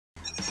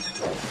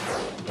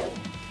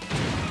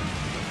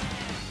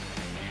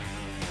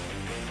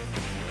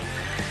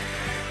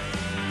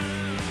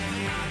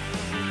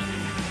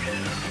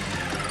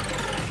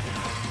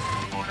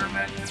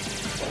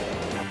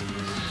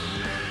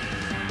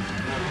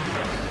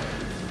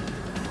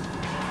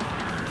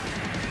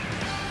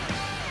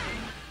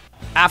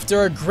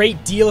After a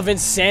great deal of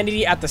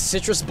insanity at the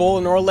Citrus Bowl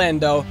in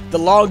Orlando, the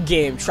long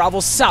game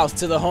travels south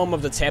to the home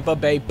of the Tampa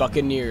Bay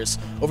Buccaneers.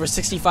 Over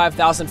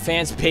 65,000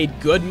 fans paid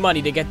good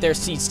money to get their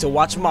seats to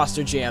watch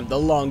Monster Jam, the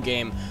long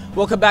game.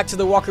 Welcome back to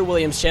the Walker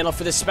Williams channel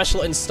for this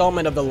special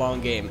installment of the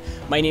long game.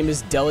 My name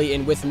is Deli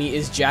and with me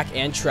is Jack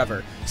and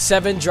Trevor.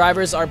 7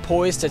 drivers are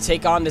poised to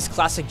take on this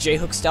classic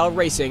J-hook style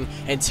racing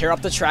and tear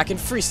up the track in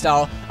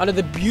freestyle under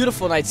the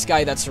beautiful night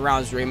sky that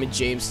surrounds Raymond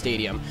James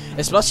Stadium.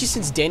 Especially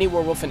since Danny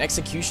Werewolf and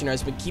Executioner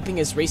has been keeping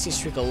his racing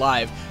streak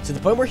alive to the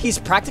point where he's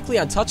practically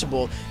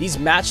untouchable. These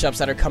matchups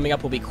that are coming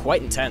up will be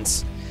quite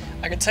intense.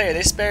 I can tell you,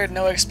 they spared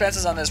no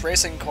expenses on this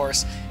racing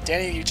course.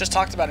 Danny, you just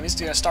talked about him. He's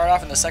going to start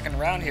off in the second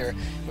round here.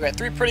 We've got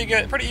 3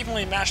 pretty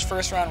evenly matched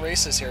first round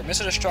races here.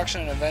 Mr.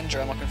 Destruction and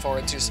Avenger I'm looking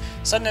forward to.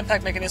 Sudden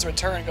Impact making his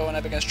return going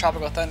up against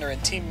Tropical Thunder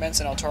and Team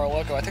Meents and Toro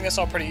Loco. I think that's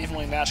all pretty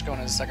evenly matched going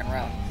into the second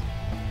round.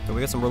 So we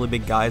got some really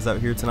big guys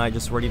out here tonight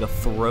just ready to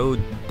throw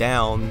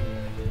down,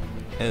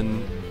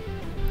 and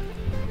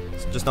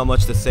there's just not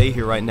much to say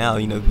here right now.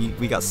 You know,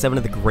 we got 7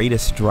 of the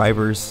greatest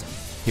drivers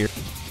here.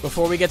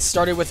 Before we get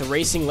started with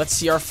racing, let's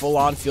see our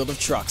full-on field of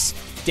trucks.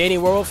 Danny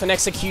Werewolf and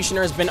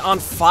Executioner has been on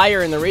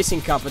fire in the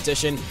racing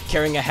competition,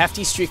 carrying a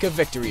hefty streak of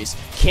victories.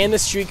 Can the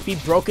streak be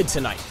broken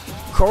tonight?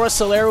 Cora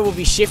Solera will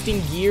be shifting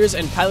gears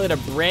and pilot a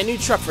brand new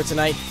truck for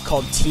tonight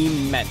called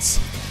Team Meents.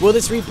 Will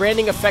this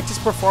rebranding affect his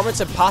performance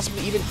and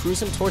possibly even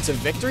cruise him towards a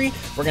victory?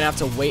 We're going to have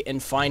to wait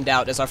and find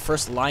out, as our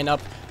first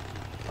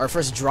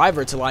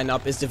driver to line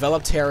up is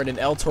developed Terron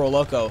and Toro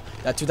Loco.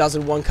 That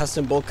 2001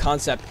 custom build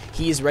concept,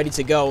 he is ready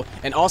to go.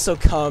 And also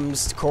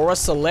comes Cora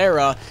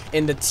Solera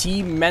in the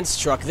Team Meents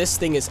truck. This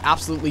thing is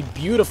absolutely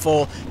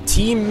beautiful.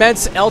 Team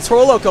Meents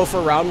Toro Loco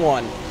for round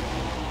 1.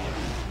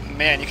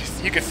 Man,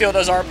 you can feel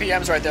those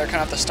RPMs right there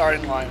coming off the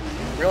starting line.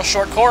 Real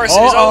short course,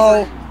 and he's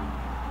over.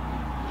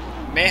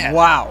 Man.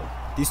 Wow.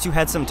 These two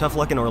had some tough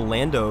luck in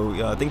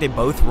Orlando. I think they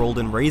both rolled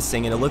in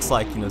racing, and it looks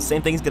like,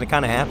 same thing's going to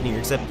kind of happen here,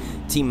 except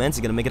Team Meents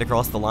is going to make it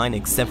across the line,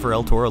 except for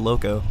Toro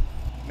Loco.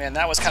 Man,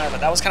 that was kind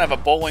of a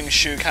bowling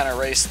shoe kind of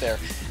race there.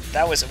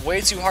 That was way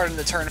too hard in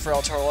the turn for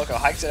Toro Loco.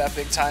 Hiked it up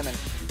big time, and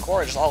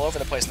Cora just all over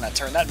the place in that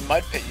turn. That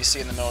mud pit you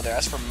see in the middle there,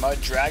 that's for mud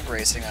drag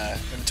racing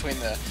in between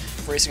the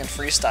racing and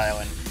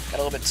freestyle, and got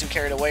a little bit too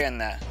carried away in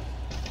that.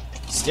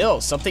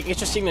 Still, something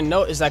interesting to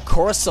note is that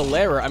Cora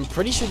Solera, I'm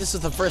pretty sure this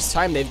is the first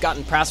time they've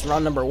gotten past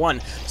round number 1.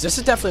 So this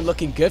is definitely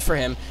looking good for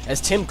him, as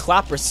Tim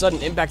Clapper,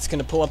 Sudden Impact, is going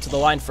to pull up to the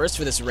line first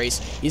for this race.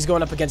 He's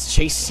going up against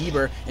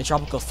Sieber and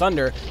Tropical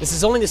Thunder. This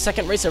is only the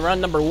second race of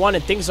round number 1,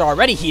 and things are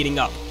already heating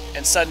up.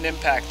 And Sudden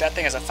Impact, that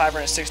thing has a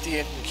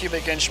 560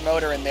 cubic inch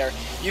motor in there.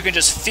 You can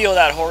just feel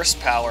that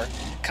horsepower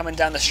coming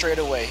down the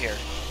straightaway here.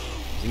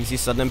 You can see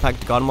Sudden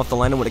Impact got him off the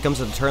line, and when it comes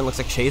to the turn, looks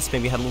like Chase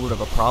maybe had a little bit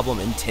of a problem,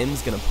 and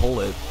Tim's going to pull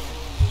it.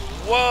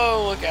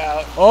 Whoa, look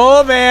out.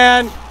 Oh,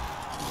 man.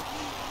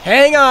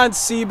 Hang on,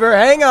 Sieber,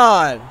 hang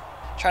on.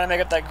 Trying to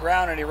make up that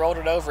ground, and he rolled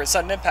it over. It's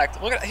Sudden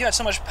Impact. Look at, he had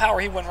so much power,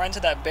 he went right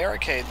into that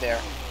barricade there.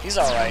 He's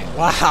all right.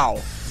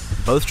 Wow.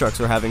 Both trucks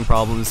were having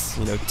problems.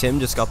 Tim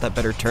just got that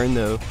better turn,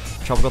 though.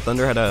 Tropical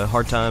Thunder had a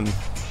hard time,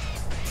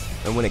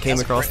 and when it came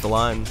across the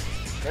line.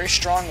 Very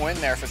strong win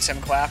there for Tim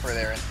Clapper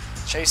there. And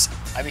Chase,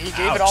 I mean, he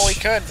gave it all he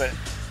could, but,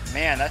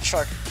 man, that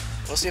truck,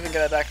 we'll see if we can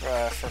get it back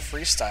for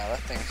freestyle. That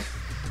thing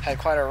had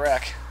quite a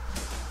wreck.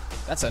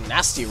 That's a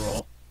nasty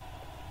roll.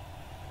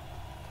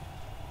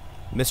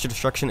 Mr.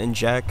 Destruction and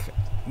Jack,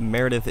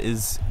 Meredith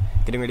is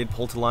getting ready to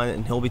pull to line,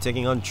 and he'll be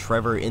taking on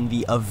Trevor in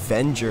the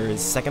Avenger,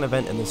 his second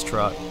event in this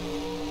truck.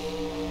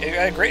 He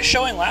had a great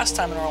showing last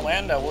time in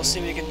Orlando. We'll see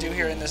what he can do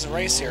here in this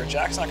race here.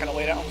 Jack's not going to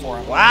lay down for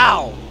him.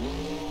 Wow.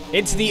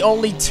 Into the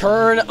only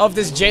turn of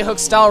this J-hook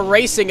style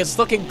racing. It's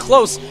looking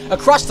close.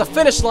 Across the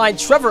finish line,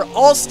 Trevor,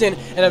 Alston,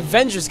 and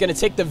Avenger is going to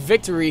take the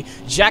victory.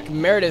 Jack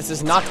Meredith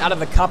is knocked out of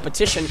the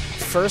competition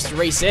first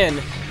race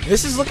in.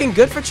 This is looking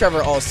good for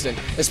Trevor Alston,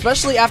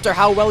 especially after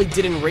how well he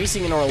did in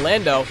racing in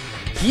Orlando.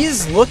 He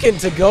is looking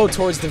to go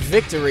towards the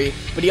victory,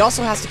 but he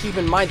also has to keep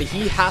in mind that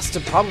he has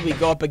to probably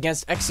go up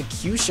against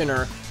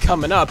Executioner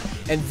coming up.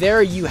 And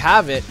there you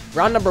have it.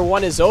 Round number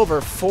 1 is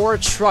over. 4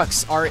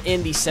 trucks are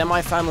in the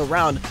semifinal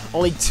round.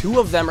 Only 2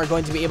 of them are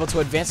going to be able to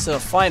advance to the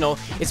final.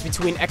 It's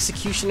between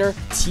Executioner,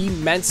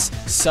 Team Meents,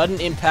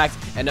 Sudden Impact,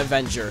 and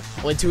Avenger.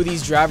 Only 2 of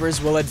these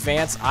drivers will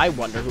advance. I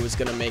wonder who is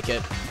going to make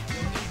it.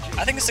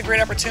 I think it's a great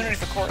opportunity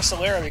for Cora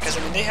Solera because, I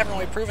mean, they haven't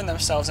really proven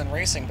themselves in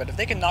racing, but if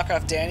they can knock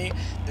off Danny,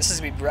 this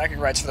is going to be bragging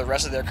rights for the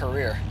rest of their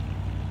career.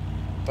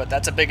 But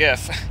that's a big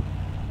if.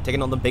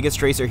 Taking on the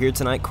biggest racer here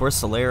tonight, Cora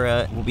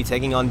Solera will be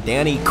taking on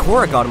Danny.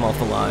 Cora got him off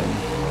the line.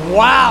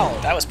 Wow!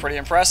 That was pretty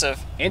impressive.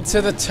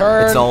 Into the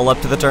turn. It's all up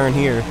to the turn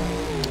here.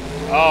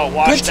 Oh, washed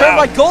out. Good turn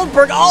by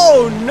Goldberg.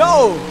 Oh,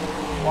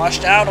 no!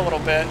 Washed out a little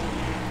bit.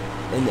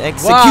 And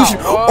Execution.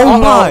 Wow. Oh,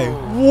 my!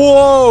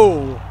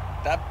 Whoa!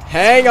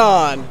 Hang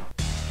on.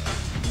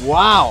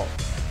 Wow.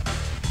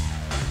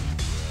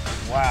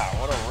 Wow,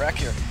 what a wreck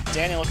here.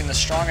 Danny looking as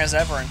strong as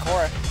ever, and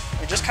Cora, I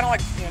mean, just kind of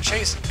like,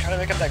 Chase, trying to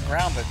make up that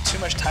ground, but too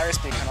much tire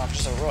speed coming off,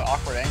 just a real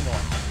awkward angle.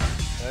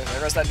 There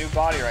goes that new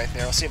body right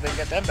there. We'll see if they can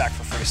get them back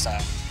for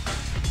freestyle.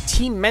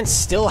 Team Meents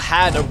still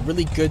had a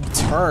really good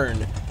turn,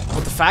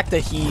 but the fact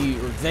that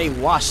they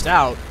washed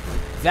out,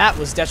 that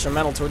was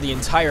detrimental toward the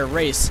entire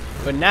race.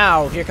 But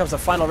now, here comes the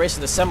final race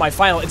of the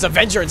semifinal. It's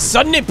Avenger and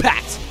Sudden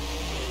Impact.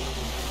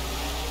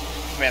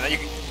 Man,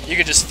 you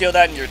could just feel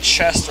that in your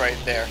chest right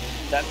there.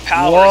 That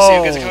power. Whoa, See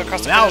who gets to come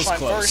across the finish line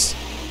first.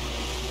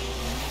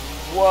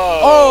 Whoa.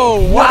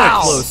 Oh, wow. What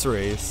a close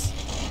race.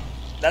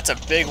 That's a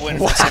big win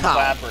for Tim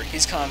Clapper.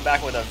 He's coming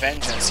back with a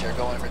vengeance here,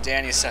 going for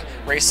Danny's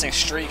racing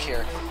streak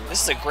here.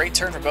 This is a great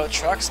turn for both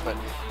trucks, but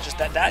just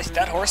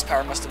that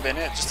horsepower must have been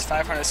it. Just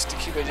 560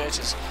 cubic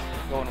inches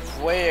going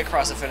way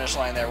across the finish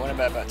line there, winning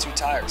by about 2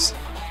 tires.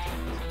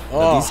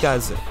 Oh. These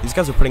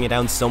guys are putting it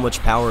down so much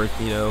power,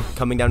 you know,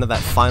 coming down to that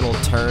final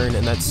turn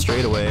and that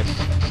straightaway.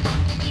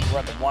 We're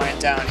at the wind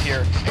down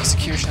here,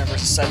 Executioner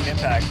versus Sudden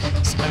Impact.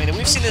 I mean,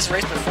 we've seen this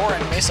race before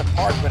in Mesa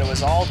Park, but it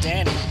was all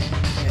Danny.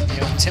 And,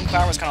 you know, Tim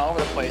Clapper was kind of all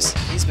over the place.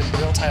 He's been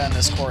real tight on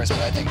this course, but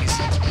I think he's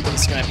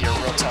going to be a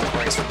real tough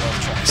race for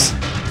both trucks.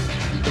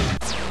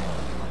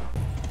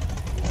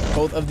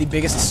 Both of the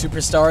biggest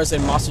superstars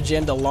in Monster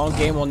Jam, the long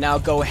game, will now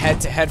go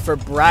head-to-head for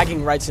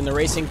bragging rights in the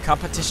racing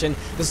competition.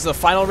 This is the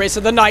final race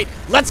of the night.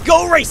 Let's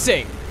go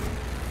racing!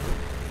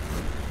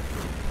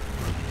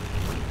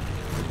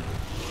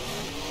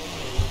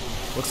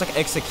 Looks like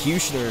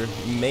Executioner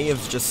may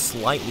have just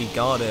slightly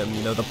got him.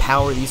 You know, the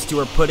power these two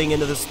are putting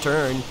into this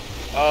turn.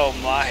 Oh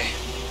my.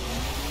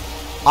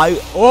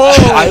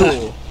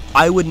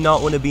 I would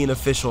not want to be an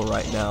official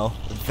right now.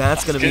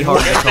 That's going to be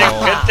hard to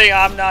call. Good thing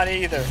I'm not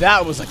either.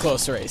 That was a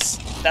close race.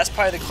 That's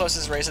probably the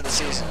closest race of the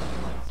season.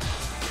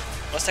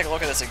 Let's take a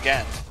look at this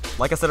again.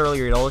 Like I said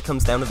earlier, it all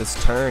comes down to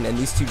this turn, and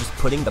these two just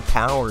putting the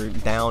power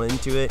down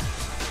into it.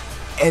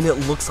 And it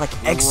looks like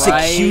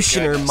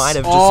Executioner might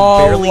have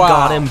just barely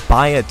got him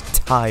by a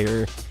tire.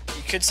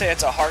 You could say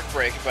it's a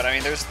heartbreak, but I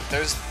mean,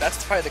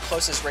 that's probably the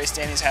closest race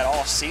Danny's had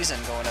all season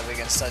going up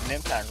against Sudden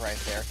Impact right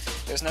there.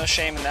 There's no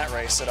shame in that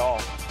race at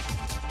all.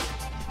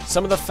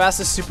 Some of the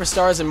fastest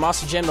superstars in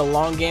Monster Jam the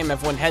long game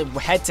have won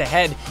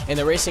head-to-head in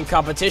the racing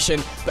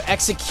competition, but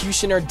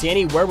Executioner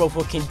Danny Werewolf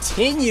will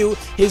continue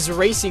his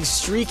racing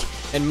streak,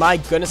 and my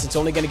goodness, it's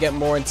only going to get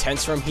more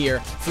intense from here.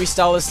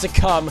 Freestyle is to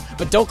come,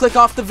 but don't click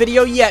off the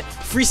video yet.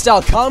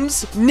 Freestyle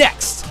comes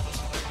next.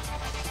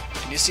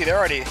 And you see,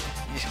 we're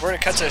going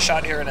to cut to a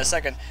shot here in a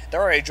second.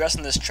 They're already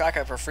dressing this track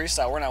up for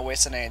freestyle. We're not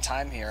wasting any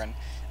time here, and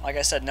like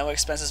I said, no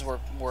expenses were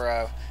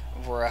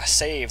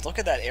saved. Look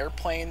at that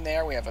airplane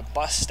there. We have a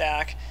bus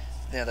stack.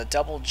 You know, the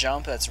double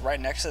jump that's right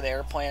next to the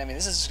airplane. I mean,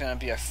 this is going to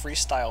be a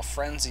freestyle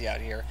frenzy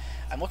out here.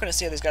 I'm looking to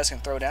see how these guys can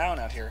throw down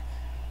out here.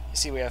 You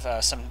see we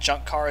have some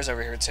junk cars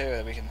over here too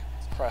that we can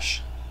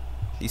crush.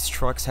 These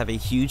trucks have a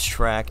huge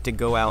track to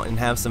go out and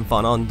have some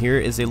fun on. Here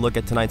is a look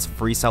at tonight's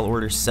freestyle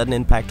order. Sudden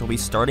Impact will be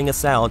starting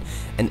us out,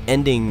 and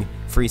ending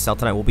freestyle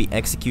tonight will be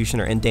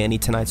Executioner and Danny,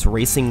 tonight's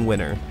racing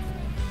winner.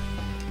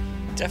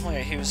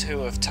 Definitely a who's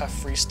who of tough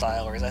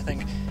freestylers. I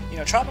think, you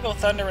know, Tropical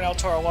Thunder and El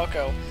Toro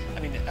Loco, I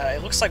mean,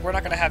 it looks like we're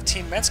not going to have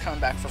Team Meents coming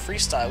back for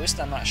freestyle. At least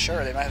I'm not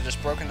sure. They might have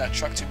just broken that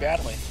truck too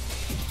badly.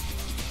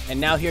 And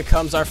now here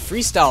comes our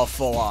freestyle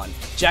full-on.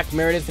 Jack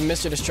Meredith and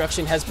Mr.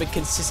 Destruction has been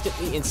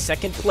consistently in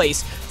second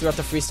place throughout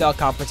the freestyle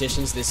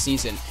competitions this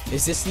season.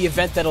 Is this the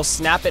event that'll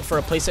snap it for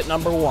a place at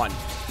 #1?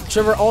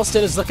 Trevor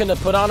Alston is looking to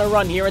put on a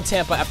run here in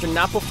Tampa after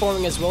not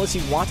performing as well as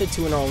he wanted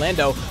to in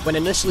Orlando when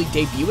initially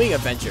debuting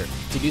Avenger.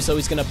 To do so,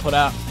 he's going to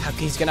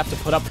have to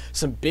put up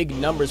some big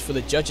numbers for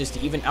the judges to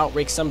even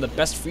outrank some of the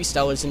best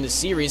freestylers in the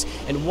series.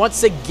 And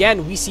once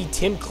again, we see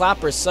Tim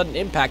Clapper's Sudden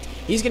Impact.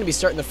 He's going to be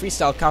starting the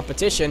freestyle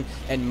competition,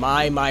 and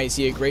my, is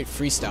he a great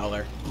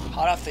freestyler.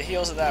 Hot off the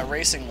heels of that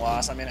racing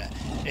loss, I mean,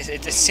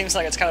 it seems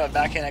like it's kind of a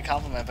backhanded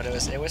compliment, but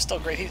it was still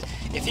great.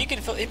 If he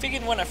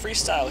can win a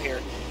freestyle here,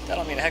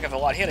 that'll mean a heck of a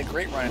lot. He had a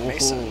great run in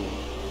Mesa.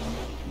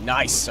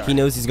 Nice, sir. He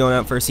knows he's going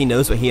out first. He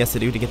knows what he has to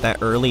do to get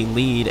that early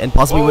lead and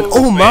possibly win.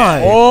 Oh, oh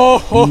my!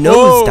 Oh,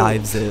 nose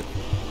dives it.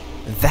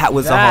 That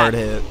was a hard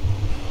hit.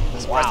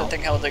 Surprised that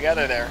thing held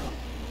together there.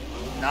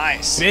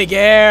 Nice. Big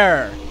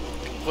air.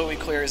 Completely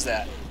clears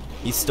that.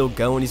 He's still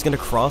going. He's going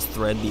to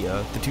cross-thread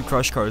the 2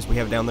 crush cars we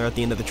have down there at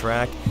the end of the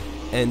track.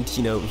 And,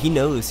 you know, he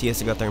knows he has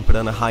to go out there and put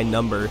on a high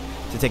number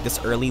to take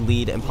this early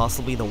lead and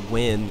possibly the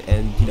win.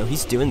 And, you know,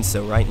 he's doing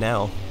so right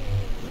now.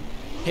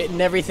 Hitting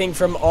everything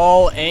from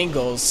all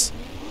angles.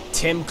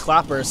 Tim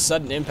Clapper's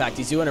Sudden Impact.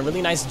 He's doing a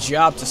really nice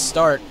job to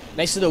start.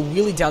 Nice little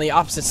wheelie down the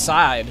opposite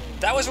side.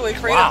 That was really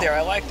creative there.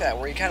 I like that,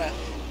 where he kind of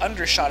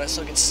undershot it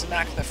so he could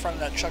smack the front of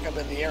that truck up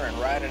in the air and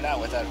ride it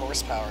out with that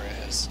horsepower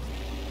of his.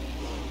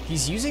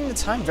 He's using the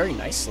time very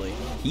nicely.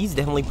 He's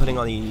definitely putting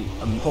on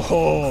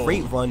a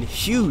great run.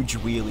 Huge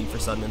wheelie for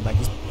Sudden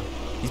Impact.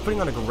 He's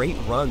putting on a great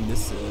run.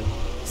 This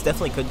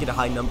definitely could get a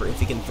high number if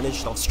he can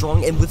finish it off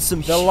strong and with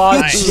some the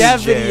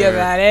longevity of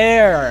that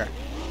air.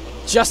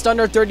 Just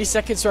under 30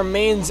 seconds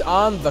remains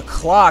on the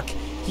clock.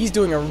 He's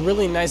doing a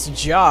really nice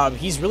job.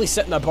 He's really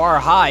setting the bar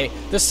high.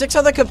 There's 6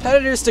 other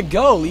competitors to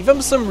go. Leave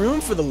him some room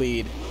for the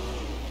lead.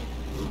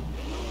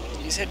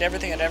 He's hitting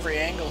everything at every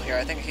angle here.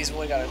 I think he's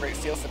really got a great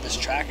feel for this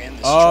track and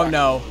this truck. Oh,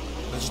 no.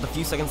 There's just a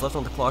few seconds left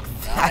on the clock.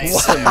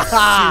 Nice. That's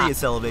some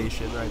serious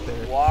elevation right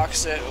there.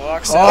 Walks it.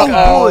 Oh,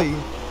 boy.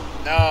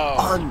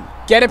 No.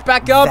 Get it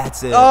back up.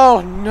 That's it.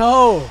 Oh,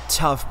 no.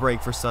 Tough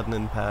break for sudden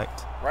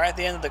impact. Right at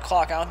the end of the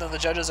clock. I don't think the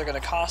judges are going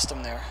to cost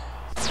him there.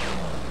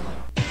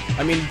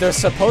 I mean, they're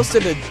supposed to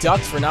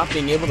deduct for not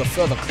being able to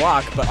fill the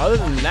clock, but other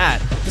than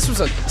that, this was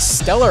a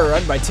stellar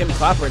run by Tim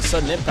Clapper at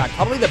sudden impact.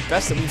 Probably the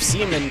best that we've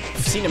seen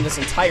him this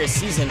entire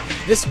season.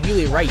 This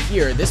wheelie right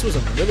here, this was a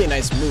really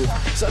nice move.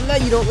 Something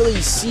that you don't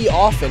really see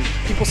often,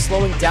 people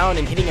slowing down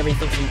and hitting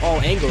everything from all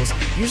angles.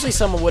 Usually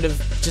someone would have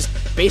just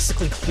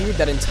basically cleared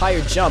that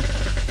entire jump.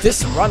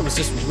 This run was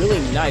just really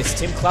nice.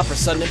 Tim Clapper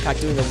sudden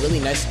impact doing a really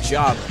nice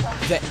job.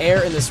 The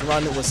air in this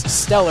run was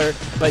stellar,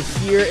 but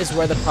here is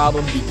where the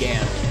problem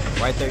began.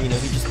 Right there, you know,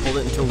 he just pulled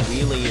it into a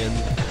wheelie, and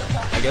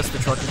I guess the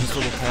truck with this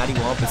little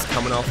catty-womp is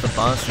coming off the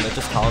bus, and it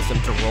just caused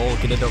him to roll,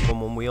 get it up on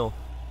one wheel.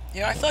 You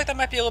know, I feel like that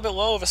might be a little bit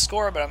low of a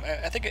score, but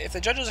I think if the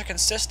judges are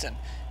consistent,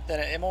 then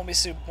it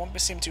won't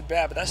seem too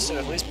bad, but that should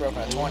have at least broken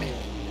a 20.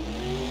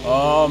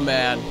 Oh,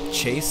 man.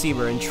 Chase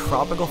Sieber in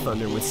Tropical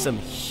Thunder with some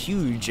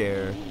huge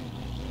air.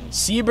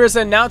 Sieber's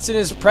announcing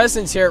his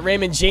presence here at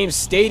Raymond James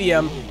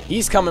Stadium.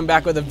 He's coming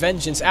back with a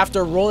vengeance.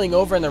 After rolling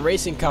over in the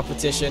racing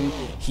competition,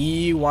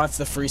 he wants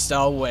the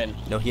freestyle win.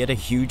 No, he had a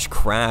huge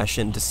crash,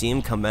 and to see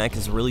him come back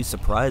is really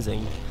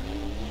surprising.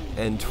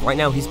 And right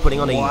now he's putting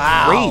on a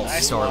great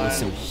Nice start one. with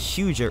some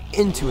huge air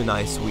into a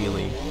nice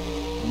wheelie.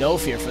 No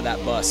fear for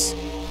that bus.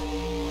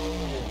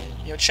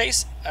 You know,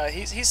 Chase,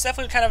 he's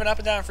definitely kind of an up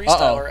and down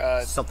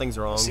freestyler. Something's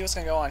wrong. We'll see what's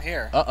going to go on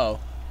here. Uh-oh.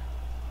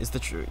 Is the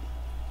truth?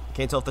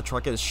 Can't tell if the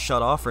truck is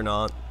shut off or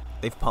not.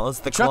 They've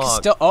paused the Truck clock. is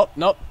still... Oh,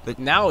 nope. The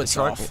Now it's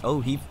truck, off.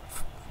 oh, he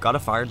got it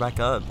fired back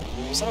up.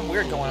 Something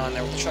weird going on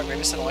there with the truck.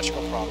 Maybe some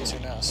electrical problems. Who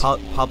knows?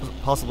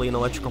 Possibly an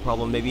electrical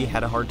problem. Maybe he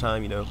had a hard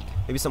time, you know.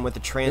 Maybe something with the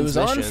It was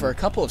transmission. on for a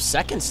couple of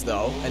seconds,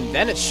 though, and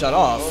then it shut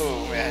off.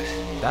 Oh,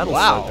 man. That'll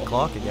Wow. start the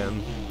clock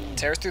again.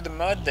 Tears through the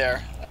mud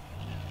there.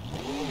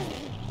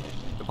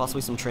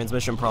 Possibly some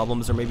transmission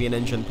problems or maybe an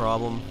engine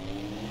problem.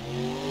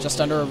 Just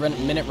under a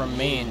minute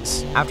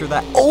remains. After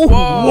that, oh!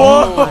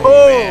 Whoa!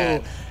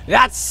 man.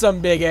 That's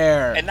some big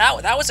air. And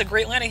that was a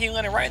great landing. He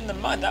landed right in the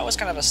mud. That was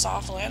kind of a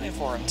soft landing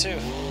for him, too.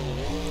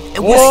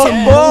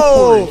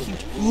 Whoa!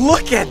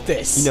 Look at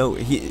this. You know,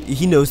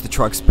 he knows the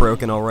truck's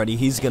broken already.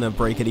 He's gonna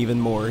break it even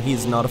more.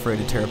 He's not afraid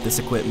to tear up this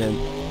equipment.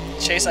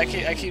 Chase, I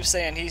keep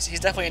saying he's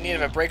definitely in need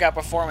of a breakout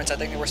performance. I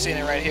think we're seeing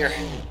it right here.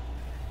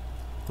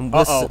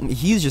 Listen,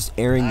 he's just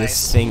airing Nice.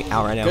 this thing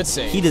out right now. Good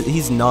save.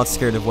 He's not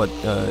scared of what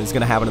is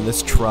gonna happen in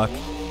this truck.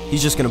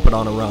 He's just gonna put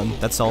on a run.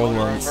 That's all he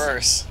wants.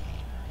 Reverse.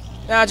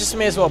 Nah, just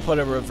may as well put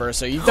a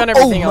reverser. You've done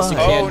everything else you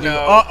my. can Oh, do. no.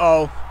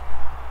 Uh-oh.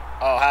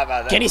 Oh, how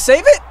about that? Can he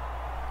save it?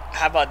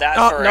 How about that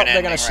Oh, for no, an they're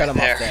ending going to shut right him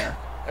there. off there.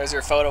 There's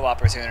your photo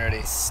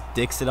opportunity.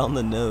 Sticks it on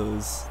the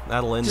nose.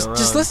 That'll end the run.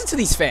 Just listen to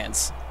these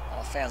fans.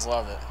 Oh, fans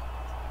love it.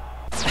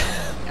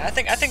 And I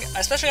think,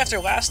 especially after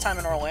last time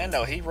in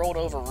Orlando, he rolled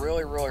over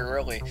really, really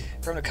early.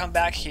 For him to come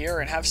back here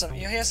and have some,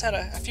 you know, he has had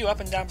a few up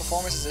and down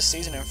performances this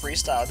season in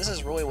freestyle. This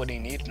is really what he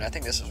needed, and I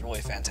think this is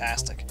really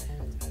fantastic.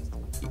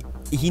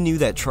 He knew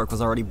that truck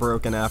was already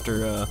broken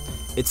after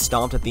it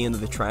stomped at the end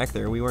of the track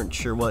there. We weren't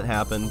sure what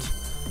happened,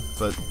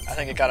 but I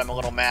think it got him a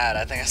little mad.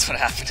 I think that's what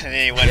happened, and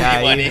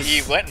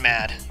he went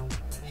mad.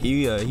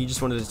 he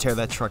just wanted to tear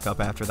that truck up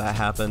after that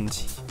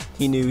happened.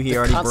 He knew he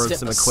already broke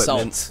some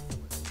equipment. Assault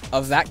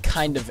of that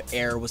kind of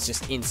air was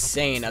just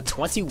insane. A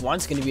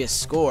 21's going to be a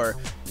score.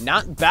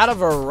 Not bad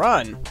of a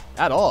run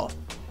at all.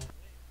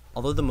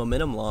 Although the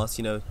momentum loss,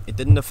 you know, it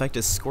didn't affect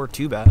his score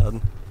too bad.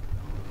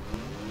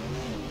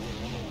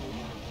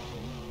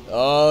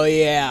 Oh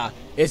yeah,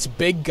 it's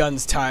big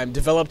guns time.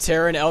 Develop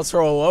Terron,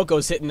 Toro,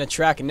 Loco's hitting the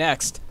track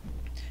next.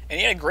 And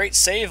he had a great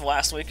save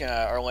last week in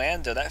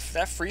Orlando. That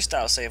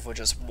freestyle save was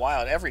just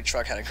wild. Every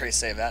truck had a great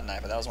save that night,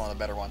 but that was one of the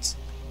better ones.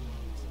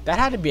 That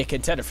had to be a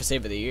contender for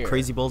save of the year.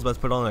 Crazy Bull's about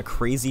to put on a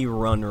crazy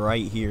run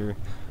right here.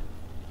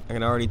 I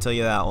can already tell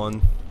you that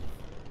one.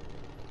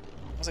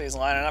 Looks like he's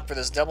lining up for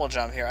this double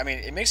jump here. I mean,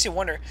 it makes you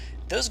wonder,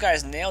 those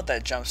guys nailed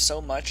that jump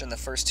so much in the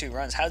first two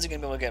runs. How's he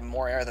going to be able to get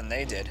more air than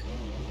they did?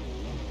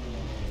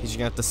 He's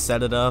gonna have to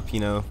set it up, you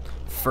know,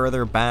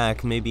 further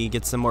back, maybe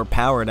get some more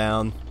power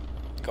down.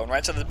 Going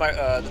right to the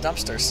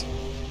dumpsters.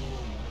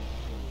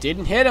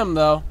 Didn't hit him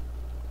though.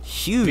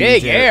 Huge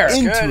Big air. That's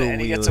into good, a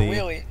and he gets a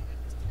wheelie.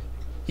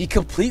 He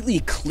completely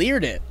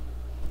cleared it.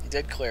 He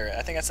did clear it.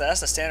 I think that's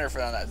the standard for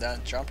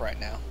that jump right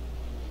now.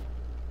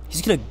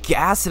 He's gonna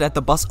gas it at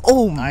the bus.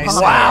 Oh Nice.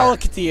 my! Wow,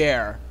 look at the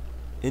air.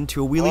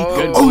 Into a wheelie.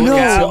 Oh, Oh look no!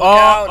 out, look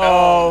out.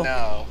 Uh-oh.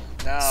 No,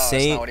 that's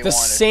Same- not what he The wanted.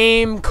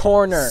 same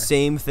corner.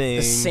 Same thing.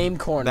 The same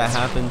corner. that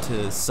happened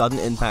to sudden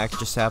impact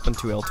just happened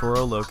to El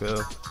Toro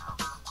Loco.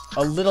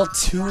 A little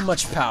too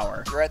much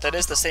power. You're right, that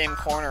is the same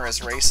corner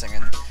as racing,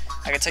 and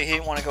I can tell you he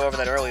didn't want to go over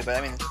that early, but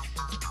I mean,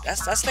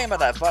 that's the thing about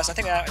that bus. I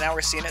think now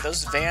we're seeing it.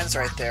 Those vans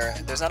right there,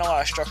 there's not a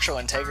lot of structural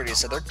integrity,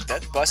 so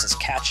that bus is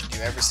catching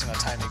you every single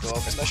time you go over,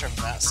 especially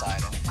from that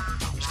side.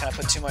 And just kind of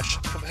put too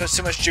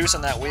much juice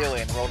on that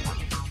wheelie and rolled.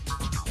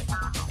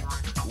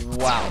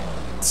 Wow.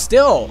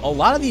 still, a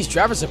lot of these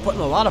drivers are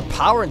putting a lot of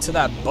power into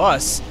that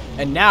bus.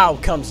 And now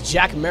comes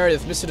Jack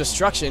Meredith, Mr.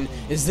 Destruction.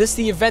 Is this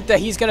the event that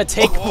he's going to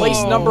take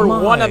place number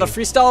 1 on the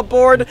freestyle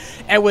board?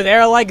 And with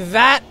air like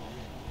that?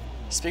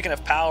 Speaking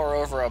of power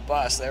over a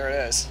bus, there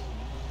it is.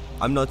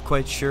 I'm not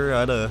quite sure.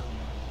 I don't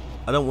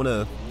want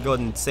to go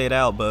ahead and say it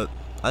out, but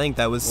I think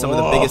that was some of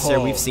the biggest air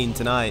we've seen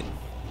tonight.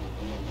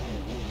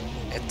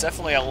 It's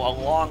definitely a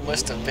long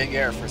list of big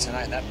air for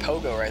tonight. And that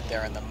pogo right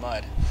there in the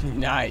mud.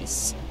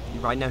 Nice.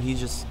 Right now,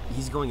 he's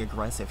going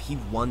aggressive. He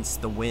wants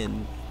the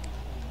win.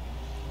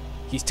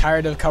 He's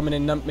tired of coming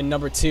in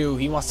number 2.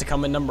 He wants to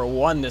come in number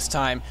 1 this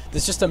time.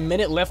 There's just a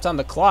minute left on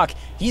the clock.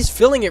 He's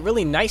filling it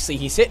really nicely.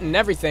 He's hitting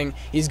everything.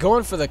 He's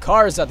going for the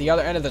cars at the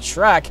other end of the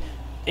track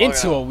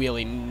into a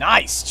wheelie.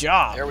 Nice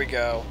job. There we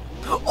go.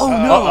 Oh,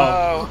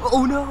 no.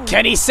 Oh, no.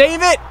 Can he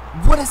save it?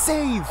 What a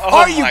save. Oh,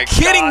 Are you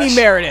kidding me,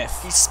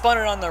 Meredith? He spun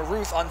it on the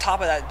roof on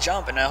top of that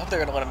jump, and I hope they're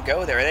going to let him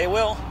go there. They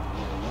will.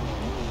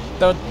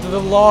 The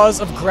laws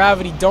of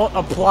gravity don't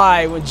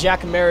apply when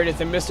Jack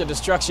Meredith and Mr.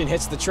 Destruction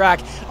hits the track,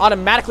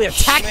 automatically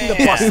attacking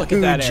the bus. Look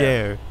at that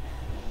air.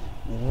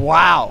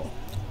 Wow.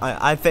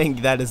 I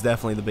think that is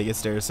definitely the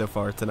biggest air so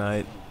far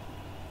tonight.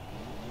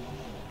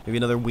 Maybe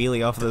another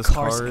wheelie off of those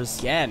cars.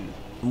 Again.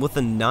 With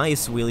a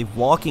nice wheelie,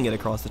 walking it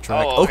across the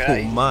track. Oh,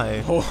 oh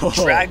my.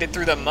 Dragged it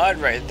through the mud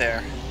right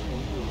there.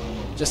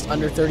 Just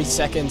under 30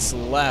 seconds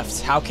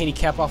left. How can he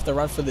cap off the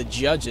run for the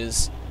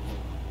judges?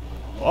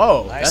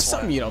 Oh, nice that's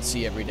something you don't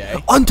see every day.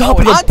 On top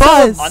of the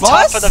bus! On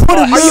top of the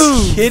What a bus!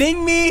 Are you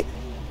kidding me?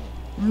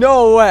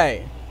 No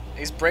way.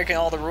 He's breaking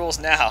all the rules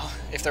now,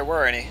 if there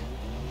were any.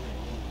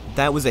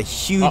 That was a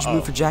huge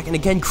move for Jack, and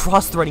again,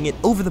 cross-threading it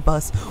over the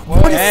bus.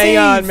 What a Hang save!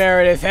 on,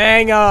 Meredith,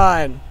 hang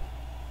on.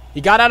 He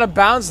got out of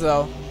bounds,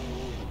 though.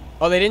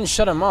 Oh, they didn't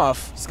shut him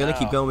off. He's going to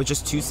keep going with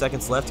just 2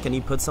 seconds left. Can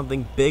he put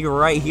something big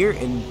right here?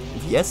 And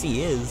yes,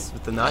 he is,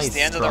 with the nice That's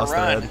the end of the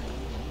run.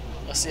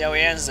 Let's see how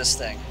he ends this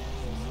thing.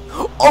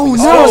 Oh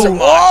no!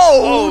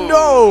 Oh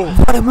no!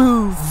 What a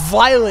move!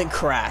 Violent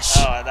crash.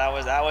 Oh, that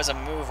was a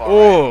move. All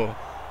right.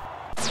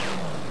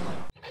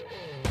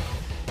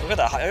 Look at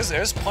the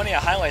there's plenty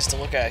of highlights to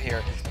look at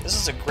here. This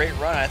is a great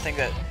run. I think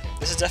that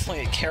this is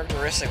definitely a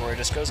characteristic where it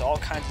just goes all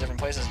kinds of different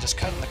places, just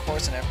cutting the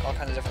course in all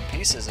kinds of different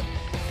pieces. And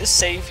this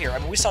save here, I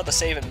mean, we saw the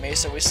save at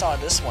Mesa. We saw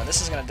this one.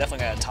 This is definitely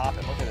gonna top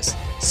it. Look at this.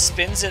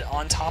 Spins it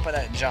on top of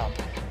that jump,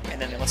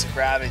 and then it lets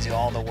gravity do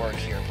all the work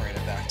here, bringing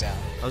it back down.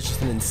 That was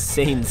just an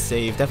insane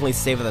save. Definitely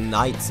save of the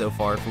night so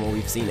far from what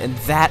we've seen. And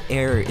that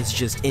air is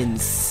just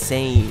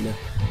insane.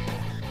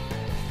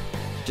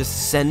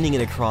 Just sending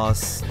it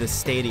across the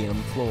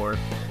stadium floor.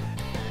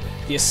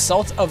 The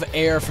assault of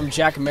air from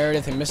Jack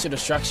Meredith and Mr.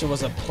 Destruction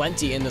was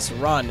aplenty in this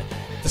run.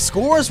 The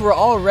scores were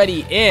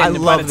already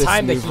in by the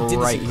time that he did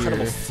this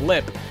incredible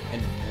flip.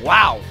 And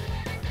wow.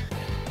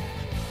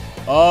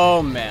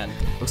 Oh, man.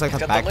 Looks like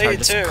the back tire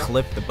just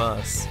clipped the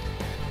bus.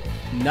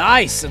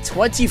 Nice. A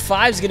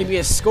 25 is going to be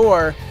a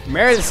score.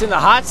 Meredith's in the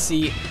hot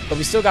seat, but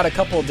we still got a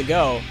couple to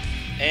go.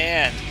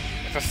 And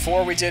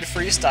before we did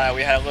freestyle,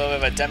 we had a little bit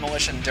of a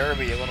demolition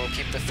derby, a little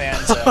keep the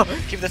fans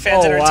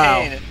entertained.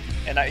 Wow.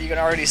 And you can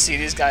already see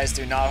these guys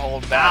do not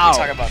hold back. We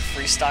talk about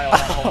freestyle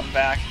not holding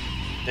back.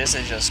 This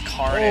is just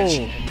carnage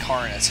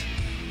incarnate.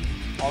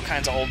 All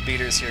kinds of old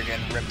beaters here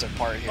getting ripped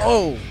apart here.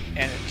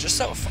 And just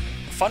so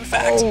fun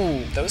fact,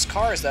 those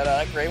cars,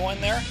 that gray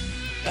one there,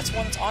 that's the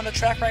one that's on the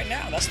track right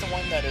now. That's the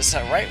one that is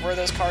right where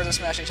those cars are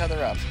smashing each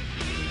other up.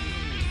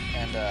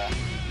 And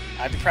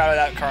I'd be proud of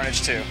that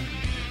carnage too.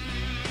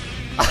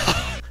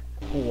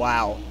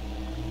 Wow.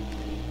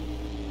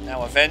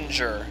 Now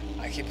Avenger.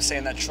 I keep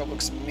saying that truck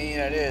looks mean.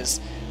 It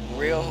is.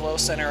 Real low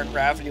center of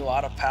gravity, a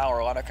lot of power,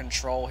 a lot of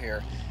control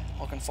here.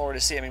 Looking forward to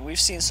see. I mean, we've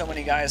seen so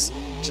many guys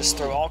just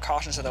throw all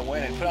cautions to the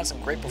wind and put on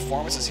some great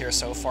performances here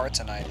so far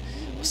tonight.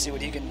 We'll see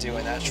what he can do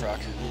in that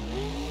truck.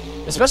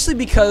 Especially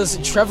because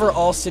Trevor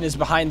Alston is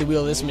behind the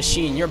wheel of this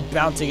machine, you're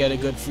bound to get a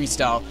good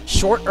freestyle.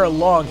 Short or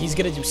long, he's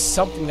going to do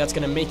something that's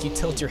going to make you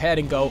tilt your head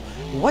and go,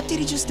 what did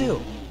he just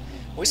do?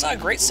 We saw a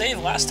great save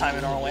last time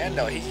in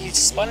Orlando. He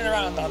spun it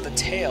around on the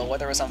tail,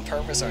 whether it was on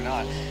purpose or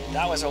not.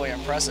 That was really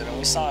impressive, and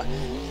we saw,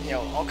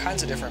 all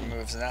kinds of different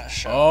moves in that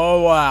show.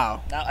 Oh,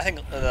 wow. Now, I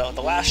think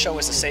the last show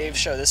was the save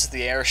show. This is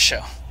the air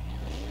show.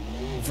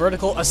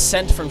 Vertical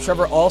ascent from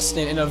Trevor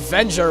Alston in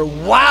Avenger.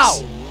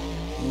 Wow!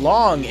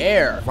 Long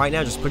air. Right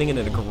now, just putting in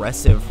an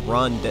aggressive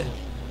run.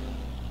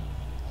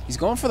 He's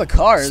going for the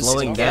cars.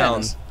 Slowing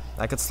down.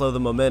 That could slow the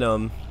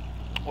momentum.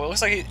 Well, it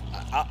looks like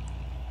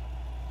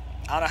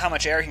I don't know how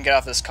much air he can get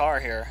off this car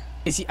here.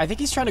 I think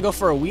he's trying to go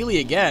for a wheelie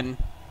again.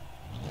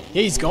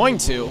 Yeah, he's going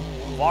to.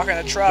 Walking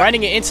the truck.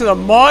 Grinding it into the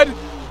mud.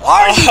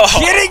 Are you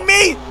kidding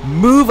me?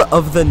 Move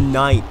of the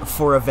night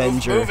for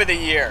Avenger. Move of the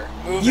year.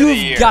 Move of the year.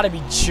 You've got to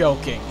be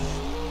joking.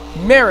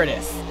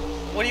 Meredith.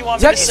 What do you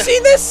want me to say? Have you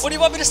seen this? What do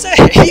you want me to say?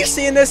 Have you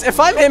seen this? If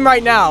I'm him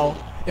right now,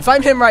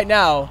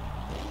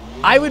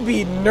 I would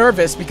be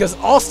nervous because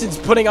Alston's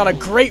putting on a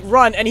great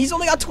run and he's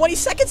only got 20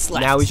 seconds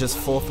left. Now he's just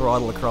full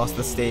throttle across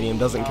the stadium.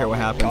 Doesn't care what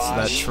happens to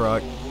that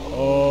truck.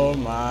 Oh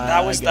my.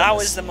 That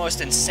was the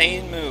most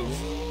insane move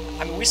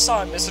I mean, we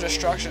saw Mr.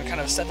 Destruction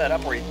kind of set that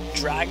up where he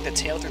dragged the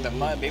tail through the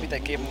mud. Maybe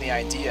that gave him the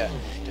idea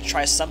to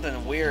try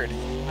something weird.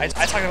 I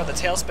talked about the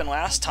tailspin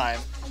last time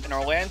in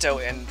Orlando,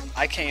 and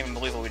I can't even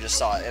believe what we just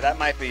saw. That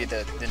might be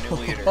the new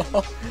leader.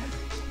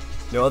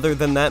 No, other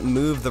than that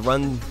move, the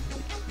run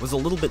was a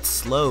little bit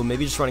slow.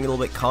 Maybe just running a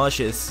little bit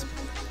cautious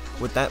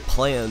with that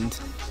planned.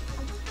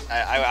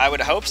 I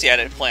would hope he had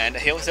it planned.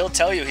 He'll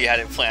tell you he had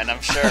it planned, I'm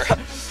sure.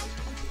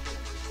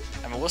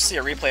 I mean, we'll see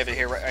a replay of it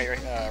here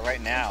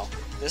right now.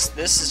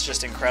 This is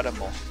just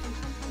incredible.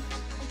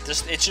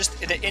 It's just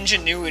the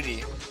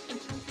ingenuity.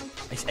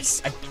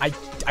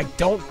 I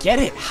don't get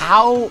it.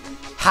 How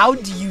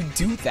do you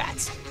do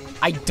that?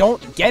 I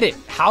don't get it.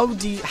 How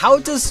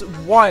does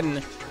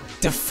one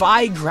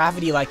defy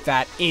gravity like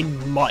that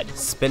in mud?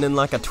 Spinning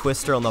like a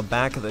twister on the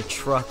back of the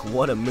truck.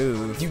 What a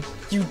move.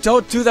 You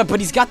don't do that, but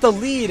he's got the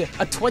lead.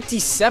 A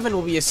 27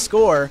 will be his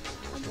score.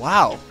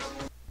 Wow.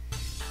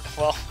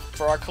 Well,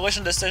 for our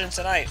collision decision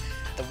tonight,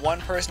 the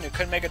one person who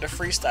couldn't make it to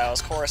freestyle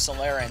is Cora,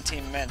 Solera, and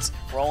Team Meents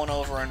rolling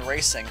over in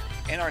racing.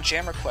 In our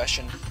jammer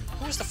question,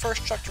 who was the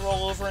first truck to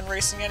roll over in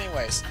racing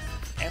anyways?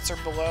 Answer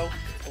below.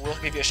 We'll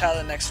give you a shout out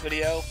in the next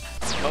video.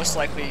 Most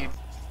likely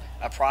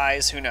a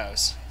prize, who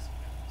knows.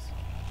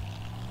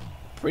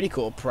 Pretty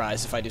cool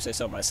prize, if I do say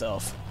so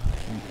myself.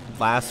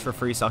 Last for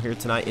freestyle here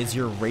tonight is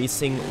your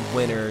racing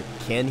winner.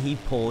 Can he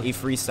pull a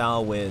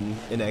freestyle win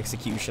in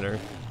Executioner?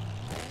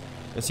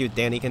 Let's see what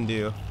Danny can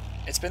do.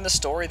 It's been the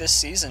story this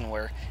season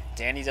where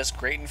Danny does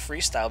great in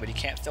freestyle, but he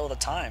can't fill the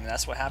time. And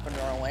that's what happened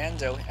in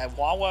Orlando. At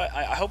Wawa,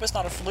 I hope it's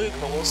not a fluke,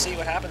 but we'll see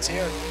what happens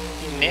here.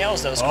 He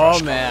nails those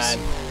crush cars. Man.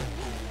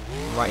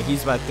 Right,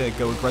 he's about to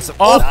go aggressive.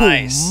 Oh,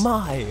 nice.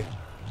 My!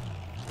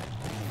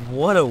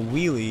 What a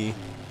wheelie.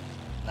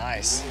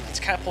 Nice. He's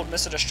kind of pulled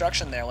Mr.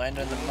 Destruction there,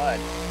 landed in the mud.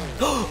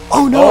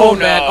 Oh no! Oh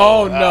man!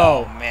 Oh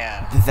no! Oh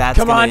man! That's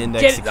gonna end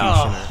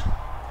Executioner.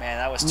 Man,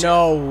 that was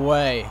no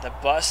way. The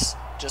bus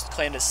just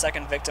claimed its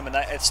second victim, and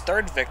its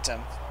third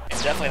victim,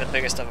 and definitely the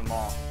biggest of them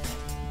all.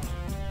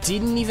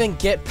 Didn't even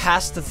get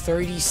past the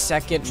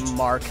 30-second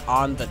mark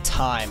on the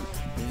time.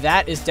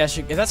 That's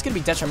gonna be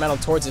detrimental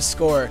towards his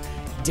score.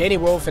 Danny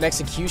Werewolf and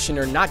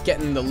Executioner not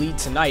getting the lead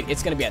tonight.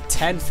 It's gonna be a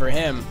 10 for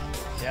him.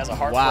 He has a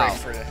heartbreak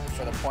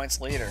for the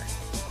points leader.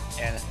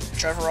 And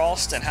Trevor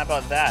Alston, how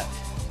about that?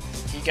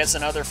 He gets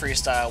another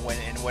freestyle win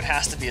in what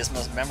has to be his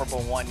most memorable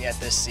one yet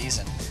this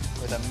season,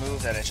 with a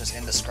move that is just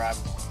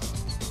indescribable.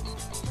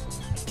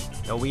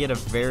 No, we had a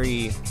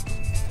very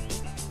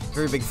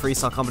big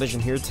freestyle competition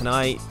here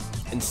tonight,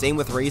 and same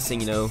with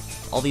racing. You know,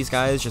 all these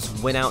guys just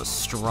went out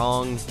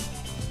strong,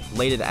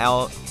 laid it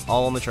out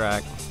all on the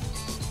track.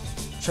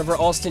 Trevor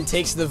Alston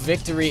takes the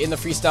victory in the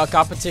freestyle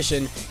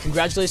competition.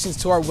 Congratulations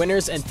to our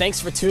winners, and thanks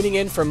for tuning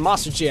in for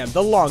Monster Jam,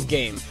 the long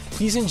game.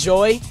 Please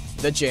enjoy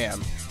the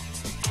jam.